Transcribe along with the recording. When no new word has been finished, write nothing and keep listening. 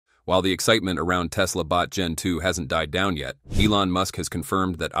While the excitement around Tesla Bot Gen 2 hasn't died down yet, Elon Musk has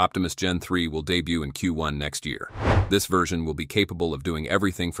confirmed that Optimus Gen 3 will debut in Q1 next year. This version will be capable of doing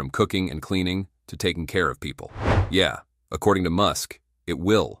everything from cooking and cleaning to taking care of people. Yeah, according to Musk, it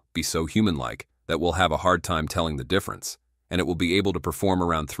will be so human-like that we'll have a hard time telling the difference, and it will be able to perform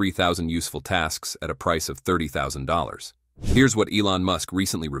around 3,000 useful tasks at a price of $30,000. Here's what Elon Musk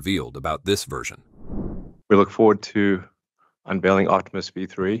recently revealed about this version. We look forward to unveiling Optimus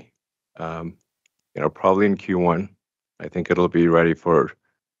V3, probably in Q1. I think it'll be ready for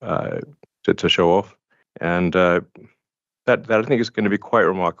to show off, and that I think is going to be quite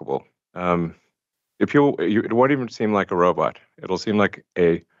remarkable. It won't even seem like a robot. It'll seem like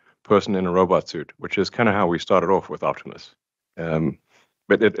a person in a robot suit, which is kind of how we started off with Optimus.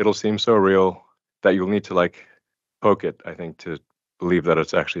 But it'll seem so real that you'll need to poke it, I think, to believe that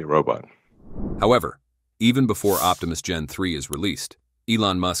it's actually a robot. However, even before Optimus Gen 3 is released,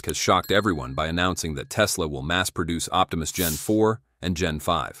 Elon Musk has shocked everyone by announcing that Tesla will mass-produce Optimus Gen 4 and Gen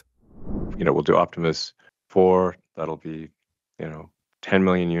 5. We'll do Optimus 4, that'll be, 10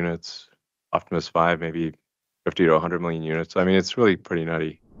 million units. Optimus 5, maybe 50 to 100 million units. I mean, it's really pretty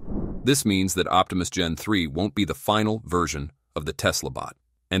nutty. This means that Optimus Gen 3 won't be the final version of the Tesla bot.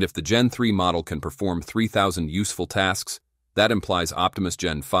 And if the Gen 3 model can perform 3,000 useful tasks, that implies Optimus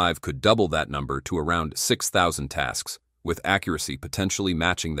Gen 5 could double that number to around 6,000 tasks, with accuracy potentially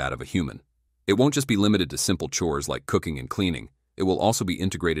matching that of a human. It won't just be limited to simple chores like cooking and cleaning. It will also be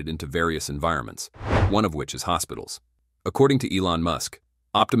integrated into various environments, one of which is hospitals. According to Elon Musk,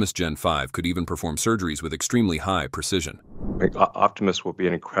 Optimus Gen 5 could even perform surgeries with extremely high precision. Optimus will be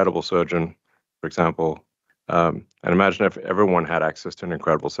an incredible surgeon, for example. And imagine if everyone had access to an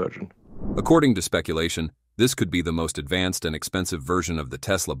incredible surgeon. According to speculation, this could be the most advanced and expensive version of the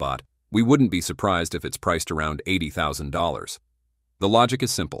Tesla bot. We wouldn't be surprised if it's priced around $80,000. The logic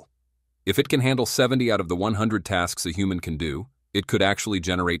is simple. If it can handle 70 out of the 100 tasks a human can do, it could actually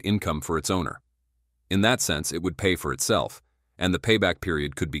generate income for its owner. In that sense, it would pay for itself, and the payback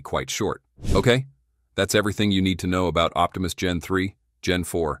period could be quite short. Okay, that's everything you need to know about Optimus Gen 3, Gen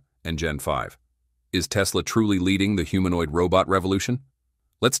 4, and Gen 5. Is Tesla truly leading the humanoid robot revolution?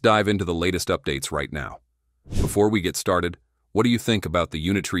 Let's dive into the latest updates right now. Before we get started, what do you think about the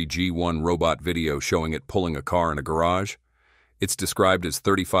Unitree G1 robot video showing it pulling a car in a garage? It's described as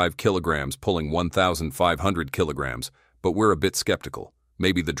 35 kilograms pulling 1,500 kilograms, but we're a bit skeptical.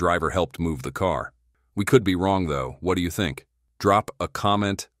 Maybe the driver helped move the car. We could be wrong though. What do you think? Drop a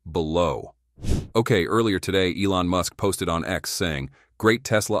comment below. Okay, earlier today, Elon Musk posted on X saying, "Great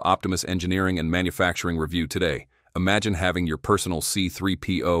Tesla Optimus engineering and manufacturing review today. Imagine having your personal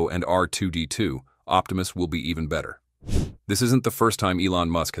C-3PO and R2-D2. Optimus will be even better." This isn't the first time Elon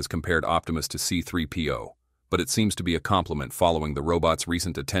Musk has compared Optimus to C-3PO, but it seems to be a compliment following the robot's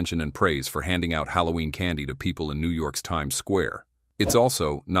recent attention and praise for handing out Halloween candy to people in New York's Times Square. It's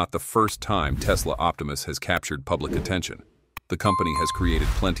also not the first time Tesla Optimus has captured public attention. The company has created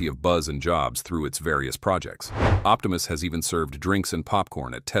plenty of buzz and jobs through its various projects. Optimus has even served drinks and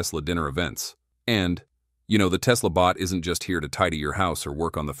popcorn at Tesla dinner events. And, the Tesla bot isn't just here to tidy your house or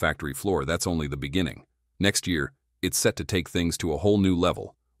work on the factory floor. That's only the beginning. Next year, it's set to take things to a whole new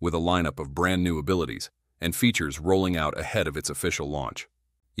level, with a lineup of brand new abilities and features rolling out ahead of its official launch.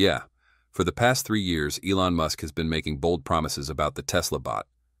 Yeah, for the past 3 years, Elon Musk has been making bold promises about the Tesla bot,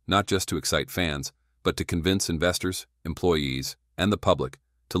 not just to excite fans, but to convince investors, employees, and the public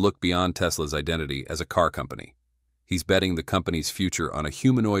to look beyond Tesla's identity as a car company. He's betting the company's future on a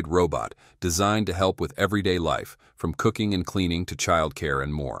humanoid robot designed to help with everyday life, from cooking and cleaning to childcare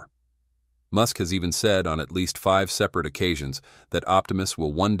and more. Musk has even said on at least 5 separate occasions that Optimus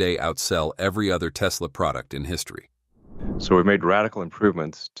will one day outsell every other Tesla product in history. So we've made radical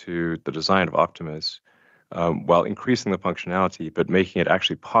improvements to the design of Optimus, while increasing the functionality, but making it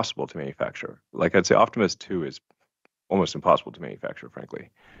actually possible to manufacture. Like I'd say Optimus 2 is almost impossible to manufacture, frankly.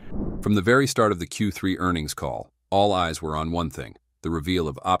 From the very start of the Q3 earnings call, all eyes were on one thing, the reveal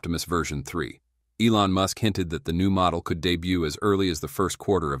of Optimus version 3. Elon Musk hinted that the new model could debut as early as the first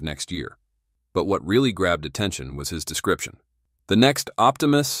quarter of next year. But what really grabbed attention was his description. The next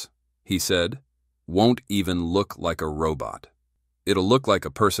Optimus, he said, won't even look like a robot. It'll look like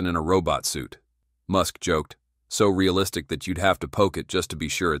a person in a robot suit. Musk joked, so realistic that you'd have to poke it just to be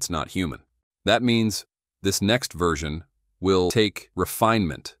sure it's not human. That means this next version will take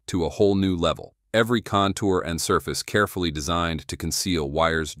refinement to a whole new level. Every contour and surface carefully designed to conceal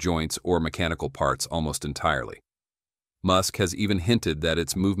wires, joints, or mechanical parts almost entirely. Musk has even hinted that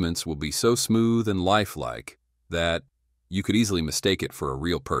its movements will be so smooth and lifelike that you could easily mistake it for a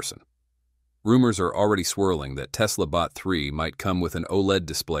real person. Rumors are already swirling that Tesla Bot 3 might come with an OLED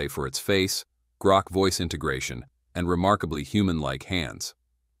display for its face, Grok voice integration, and remarkably human-like hands.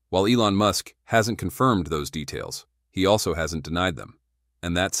 While Elon Musk hasn't confirmed those details, he also hasn't denied them,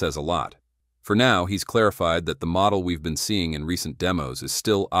 and that says a lot. For now, he's clarified that the model we've been seeing in recent demos is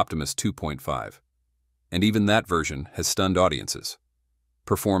still Optimus 2.5, and even that version has stunned audiences,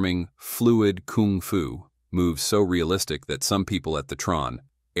 performing fluid kung fu moves so realistic that some people at the Tron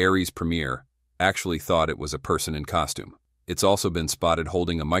Ares premiere actually thought it was a person in costume. It's also been spotted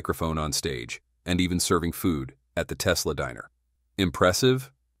holding a microphone on stage and even serving food at the Tesla diner.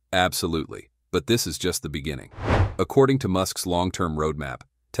 Impressive? Absolutely. But this is just the beginning. According to Musk's long-term roadmap,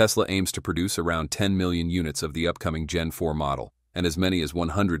 Tesla aims to produce around 10 million units of the upcoming Gen 4 model and as many as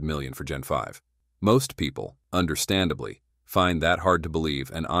 100 million for Gen 5. Most people, understandably, find that hard to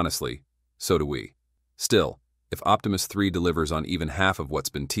believe, and honestly, so do we. Still, if Optimus 3 delivers on even half of what's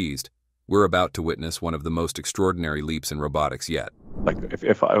been teased, we're about to witness one of the most extraordinary leaps in robotics yet. Like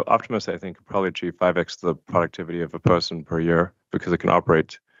if Optimus, I think, could probably achieve 5x the productivity of a person per year because it can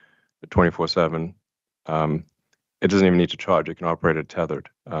operate 24/7. It doesn't even need to charge. It can operate it tethered,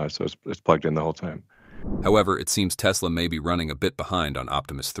 so it's plugged in the whole time. However, it seems Tesla may be running a bit behind on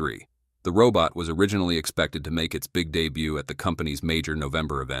Optimus 3. The robot was originally expected to make its big debut at the company's major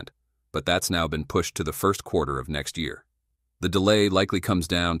November event, but that's now been pushed to the first quarter of next year. The delay likely comes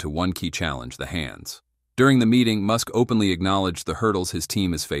down to one key challenge: the hands. During the meeting, Musk openly acknowledged the hurdles his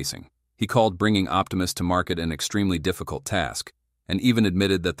team is facing. He called bringing Optimus to market an extremely difficult task, and even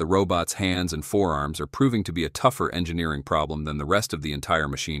admitted that the robot's hands and forearms are proving to be a tougher engineering problem than the rest of the entire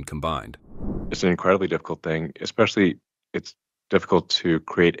machine combined. It's an incredibly difficult thing, especially it's difficult to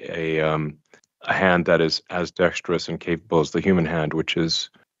create a hand that is as dexterous and capable as the human hand, which is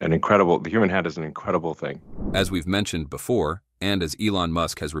the human hand is an incredible thing. As we've mentioned before, and as Elon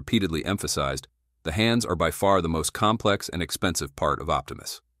Musk has repeatedly emphasized, the hands are by far the most complex and expensive part of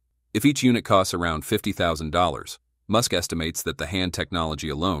Optimus. If each unit costs around $50,000, Musk estimates that the hand technology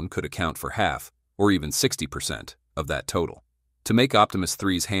alone could account for half, or even 60%, of that total. To make Optimus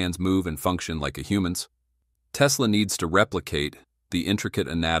 3's hands move and function like a human's, Tesla needs to replicate the intricate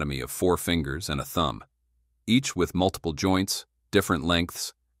anatomy of 4 fingers and a thumb, each with multiple joints, different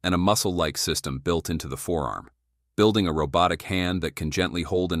lengths, and a muscle-like system built into the forearm. Building a robotic hand that can gently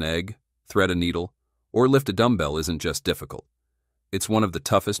hold an egg, thread a needle, or lift a dumbbell isn't just difficult. It's one of the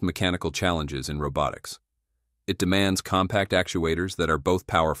toughest mechanical challenges in robotics. It demands compact actuators that are both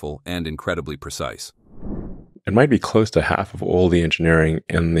powerful and incredibly precise. It might be close to half of all the engineering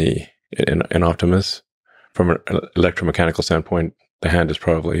in Optimus. From an electromechanical standpoint, the hand is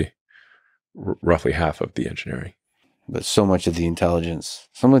probably roughly half of the engineering. But so much of the intelligence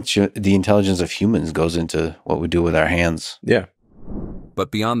of humans goes into what we do with our hands. Yeah.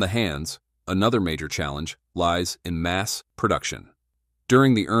 But beyond the hands, another major challenge lies in mass production.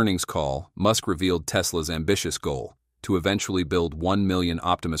 During the earnings call, Musk revealed Tesla's ambitious goal to eventually build 1 million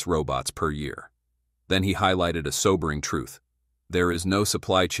Optimus robots per year. Then he highlighted a sobering truth: there is no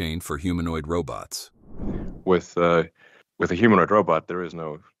supply chain for humanoid robots. With a humanoid robot, there is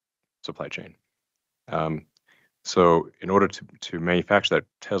no supply chain. So in order to manufacture that,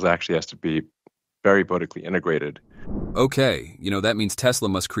 Tesla actually has to be very vertically integrated. Okay, that means Tesla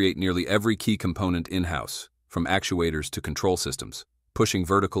must create nearly every key component in-house, from actuators to control systems, pushing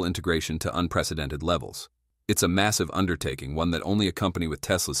vertical integration to unprecedented levels. It's a massive undertaking, one that only a company with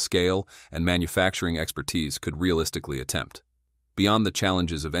Tesla's scale and manufacturing expertise could realistically attempt. Beyond the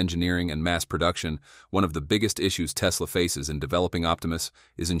challenges of engineering and mass production, one of the biggest issues Tesla faces in developing Optimus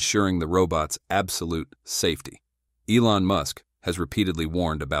is ensuring the robot's absolute safety. Elon Musk has repeatedly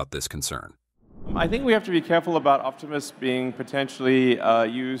warned about this concern. I think we have to be careful about Optimus being potentially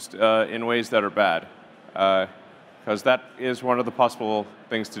used in ways that are bad, because that is one of the possible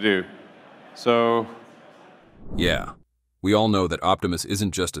things to do. So, yeah, we all know that Optimus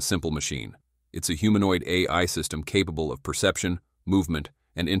isn't just a simple machine. It's a humanoid AI system capable of perception, movement,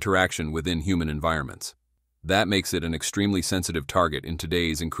 and interaction within human environments. That makes it an extremely sensitive target in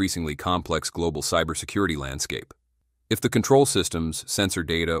today's increasingly complex global cybersecurity landscape. If the control systems, sensor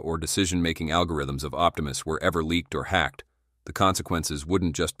data, or decision-making algorithms of Optimus were ever leaked or hacked, the consequences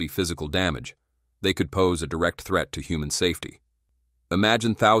wouldn't just be physical damage. They could pose a direct threat to human safety.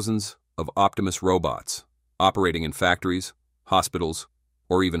 Imagine thousands of Optimus robots operating in factories, hospitals,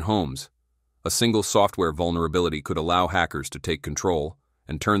 or even homes. A single software vulnerability could allow hackers to take control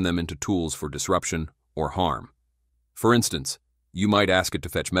and turn them into tools for disruption or harm. For instance, you might ask it to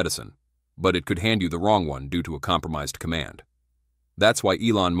fetch medicine, but it could hand you the wrong one due to a compromised command. That's why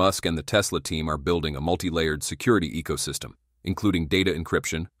Elon Musk and the Tesla team are building a multi-layered security ecosystem, including data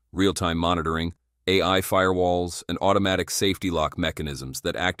encryption, real-time monitoring, AI firewalls, and automatic safety lock mechanisms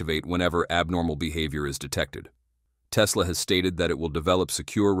that activate whenever abnormal behavior is detected. Tesla has stated that it will develop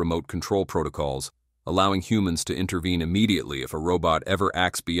secure remote control protocols, allowing humans to intervene immediately if a robot ever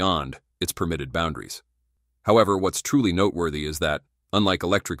acts beyond its permitted boundaries. However, what's truly noteworthy is that, unlike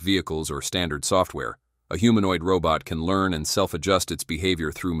electric vehicles or standard software, a humanoid robot can learn and self-adjust its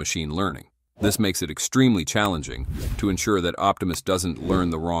behavior through machine learning. This makes it extremely challenging to ensure that Optimus doesn't learn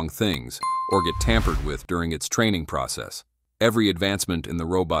the wrong things or get tampered with during its training process. Every advancement in the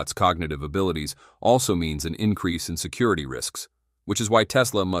robot's cognitive abilities also means an increase in security risks, which is why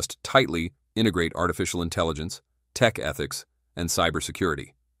Tesla must tightly integrate artificial intelligence, tech ethics, and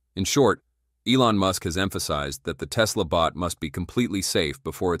cybersecurity. In short, Elon Musk has emphasized that the Tesla bot must be completely safe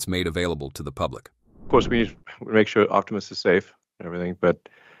before it's made available to the public. Of course, we need to make sure Optimus is safe and everything, but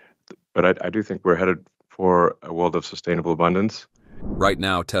I do think we're headed for a world of sustainable abundance. Right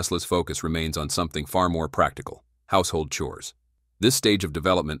now, Tesla's focus remains on something far more practical: household chores. This stage of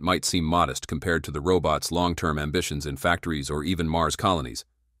development might seem modest compared to the robot's long-term ambitions in factories or even Mars colonies,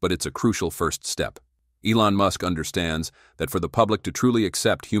 but it's a crucial first step. Elon Musk understands that for the public to truly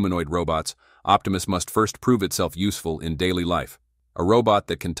accept humanoid robots, Optimus must first prove itself useful in daily life. A robot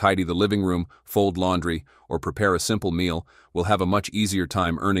that can tidy the living room, fold laundry, or prepare a simple meal will have a much easier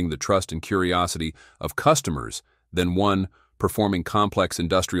time earning the trust and curiosity of customers than one performing complex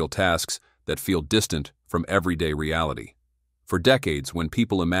industrial tasks that feel distant from everyday reality. For decades, when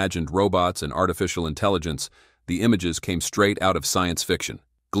people imagined robots and artificial intelligence, the images came straight out of science fiction.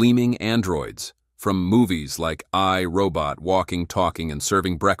 Gleaming androids, from movies like I, Robot, walking, talking, and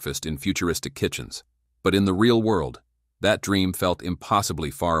serving breakfast in futuristic kitchens. But in the real world, that dream felt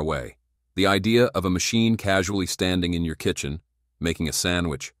impossibly far away. The idea of a machine casually standing in your kitchen, making a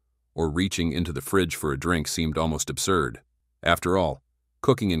sandwich, or reaching into the fridge for a drink seemed almost absurd. After all,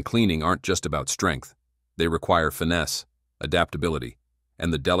 cooking and cleaning aren't just about strength. They require finesse, adaptability,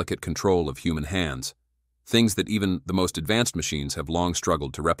 and the delicate control of human hands, things that even the most advanced machines have long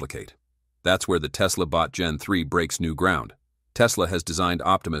struggled to replicate. That's where the Tesla Bot Gen 3 breaks new ground. Tesla has designed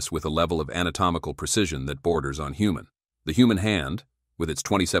Optimus with a level of anatomical precision that borders on human. The human hand, with its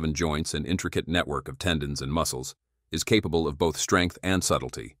 27 joints and intricate network of tendons and muscles, is capable of both strength and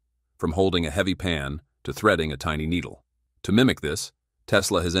subtlety, from holding a heavy pan to threading a tiny needle. To mimic this,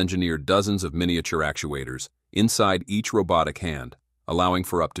 Tesla has engineered dozens of miniature actuators inside each robotic hand, allowing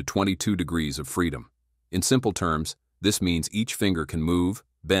for up to 22 degrees of freedom. In simple terms, this means each finger can move,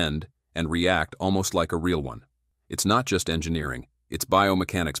 bend, and react almost like a real one. It's not just engineering, it's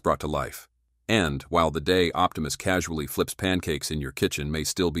biomechanics brought to life. And while the day Optimus casually flips pancakes in your kitchen may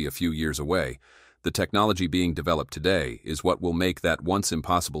still be a few years away, the technology being developed today is what will make that once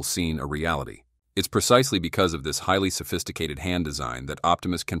impossible scene a reality. It's precisely because of this highly sophisticated hand design that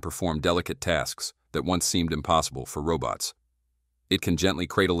Optimus can perform delicate tasks that once seemed impossible for robots. It can gently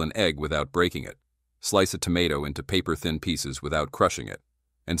cradle an egg without breaking it, slice a tomato into paper-thin pieces without crushing it,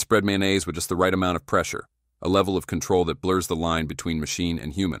 and spread mayonnaise with just the right amount of pressure, a level of control that blurs the line between machine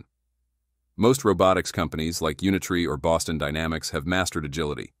and human. Most robotics companies like Unitree or Boston Dynamics have mastered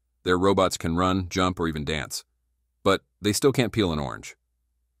agility. Their robots can run, jump, or even dance. But they still can't peel an orange.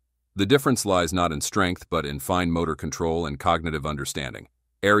 The difference lies not in strength, but in fine motor control and cognitive understanding,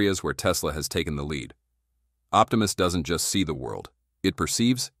 areas where Tesla has taken the lead. Optimus doesn't just see the world, it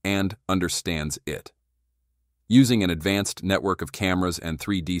perceives and understands it. Using an advanced network of cameras and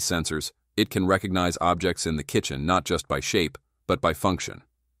 3D sensors, it can recognize objects in the kitchen not just by shape, but by function.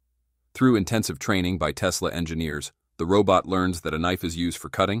 Through intensive training by Tesla engineers, the robot learns that a knife is used for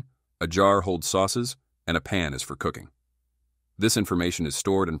cutting, a jar holds sauces, and a pan is for cooking. This information is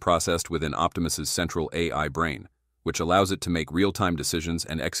stored and processed within Optimus's central AI brain, which allows it to make real-time decisions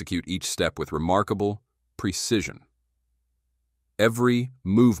and execute each step with remarkable precision. Every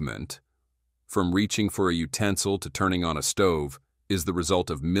movement, from reaching for a utensil to turning on a stove, is the result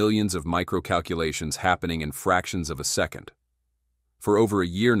of millions of micro-calculations happening in fractions of a second. For over a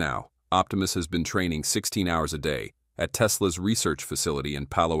year now, Optimus has been training 16 hours a day at Tesla's research facility in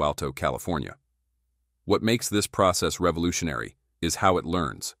Palo Alto, California. What makes this process revolutionary is how it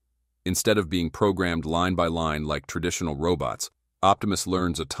learns. Instead of being programmed line by line like traditional robots, Optimus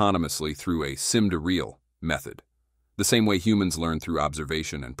learns autonomously through a sim-to-real method, the same way humans learn through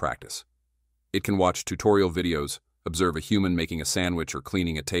observation and practice. It can watch tutorial videos, observe a human making a sandwich or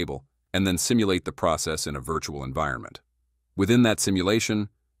cleaning a table, and then simulate the process in a virtual environment. Within that simulation,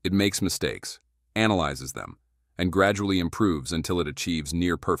 it makes mistakes, analyzes them, and gradually improves until it achieves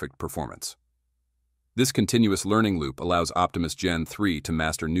near-perfect performance. This continuous learning loop allows Optimus Gen 3 to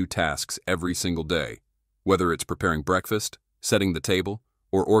master new tasks every single day, whether it's preparing breakfast, setting the table,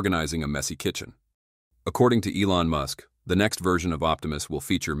 or organizing a messy kitchen. According to Elon Musk, the next version of Optimus will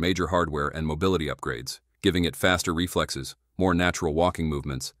feature major hardware and mobility upgrades, giving it faster reflexes, more natural walking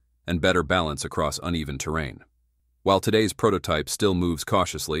movements, and better balance across uneven terrain. While today's prototype still moves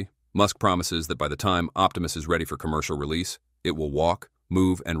cautiously, Musk promises that by the time Optimus is ready for commercial release, it will walk,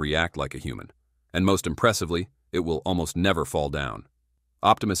 move, and react like a human. And most impressively, it will almost never fall down.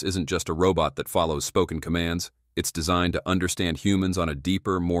 Optimus isn't just a robot that follows spoken commands, it's designed to understand humans on a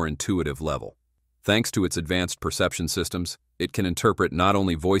deeper, more intuitive level. Thanks to its advanced perception systems, it can interpret not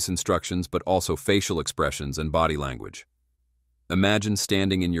only voice instructions but also facial expressions and body language. Imagine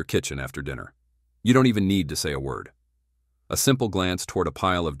standing in your kitchen after dinner. You don't even need to say a word. A simple glance toward a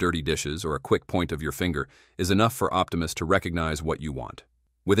pile of dirty dishes or a quick point of your finger is enough for Optimus to recognize what you want.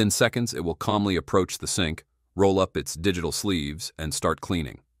 Within seconds, it will calmly approach the sink, roll up its digital sleeves, and start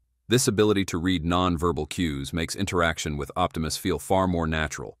cleaning. This ability to read non-verbal cues makes interaction with Optimus feel far more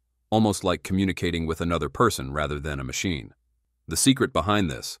natural, almost like communicating with another person rather than a machine. The secret behind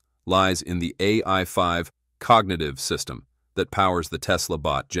this lies in the AI-5 cognitive system that powers the Tesla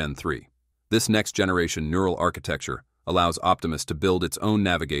bot Gen 3. This next-generation neural architecture allows Optimus to build its own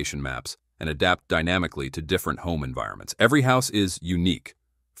navigation maps and adapt dynamically to different home environments. Every house is unique,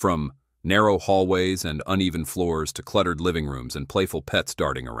 from narrow hallways and uneven floors to cluttered living rooms and playful pets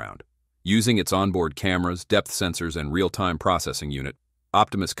darting around. Using its onboard cameras, depth sensors, and real-time processing unit,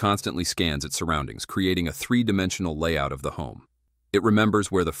 Optimus constantly scans its surroundings, creating a three-dimensional layout of the home. It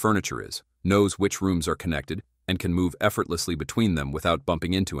remembers where the furniture is, knows which rooms are connected, and can move effortlessly between them without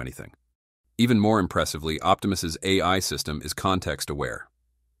bumping into anything. Even more impressively, Optimus's AI system is context-aware.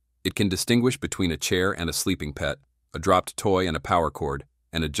 It can distinguish between a chair and a sleeping pet, a dropped toy and a power cord,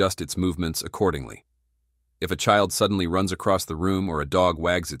 and adjust its movements accordingly. If a child suddenly runs across the room or a dog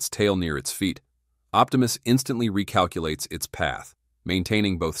wags its tail near its feet, Optimus instantly recalculates its path,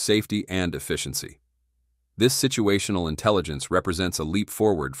 maintaining both safety and efficiency. This situational intelligence represents a leap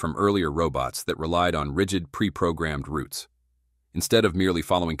forward from earlier robots that relied on rigid, pre-programmed routes. Instead of merely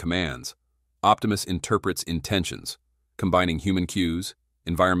following commands, Optimus interprets intentions, combining human cues,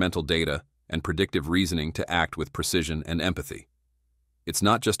 environmental data, and predictive reasoning to act with precision and empathy. It's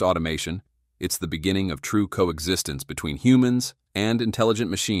not just automation, it's the beginning of true coexistence between humans and intelligent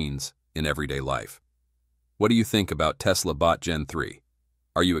machines in everyday life. What do you think about Tesla Bot Gen 3?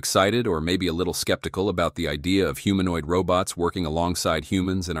 Are you excited or maybe a little skeptical about the idea of humanoid robots working alongside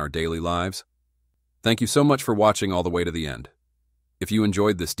humans in our daily lives? Thank you so much for watching all the way to the end. If you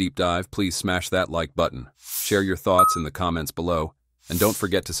enjoyed this deep dive, please smash that like button, share your thoughts in the comments below, and don't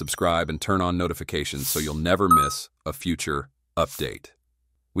forget to subscribe and turn on notifications so you'll never miss a future update.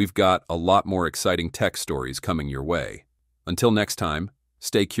 We've got a lot more exciting tech stories coming your way. Until next time,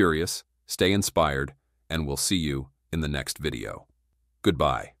 stay curious, stay inspired, and we'll see you in the next video.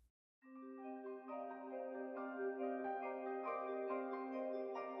 Goodbye.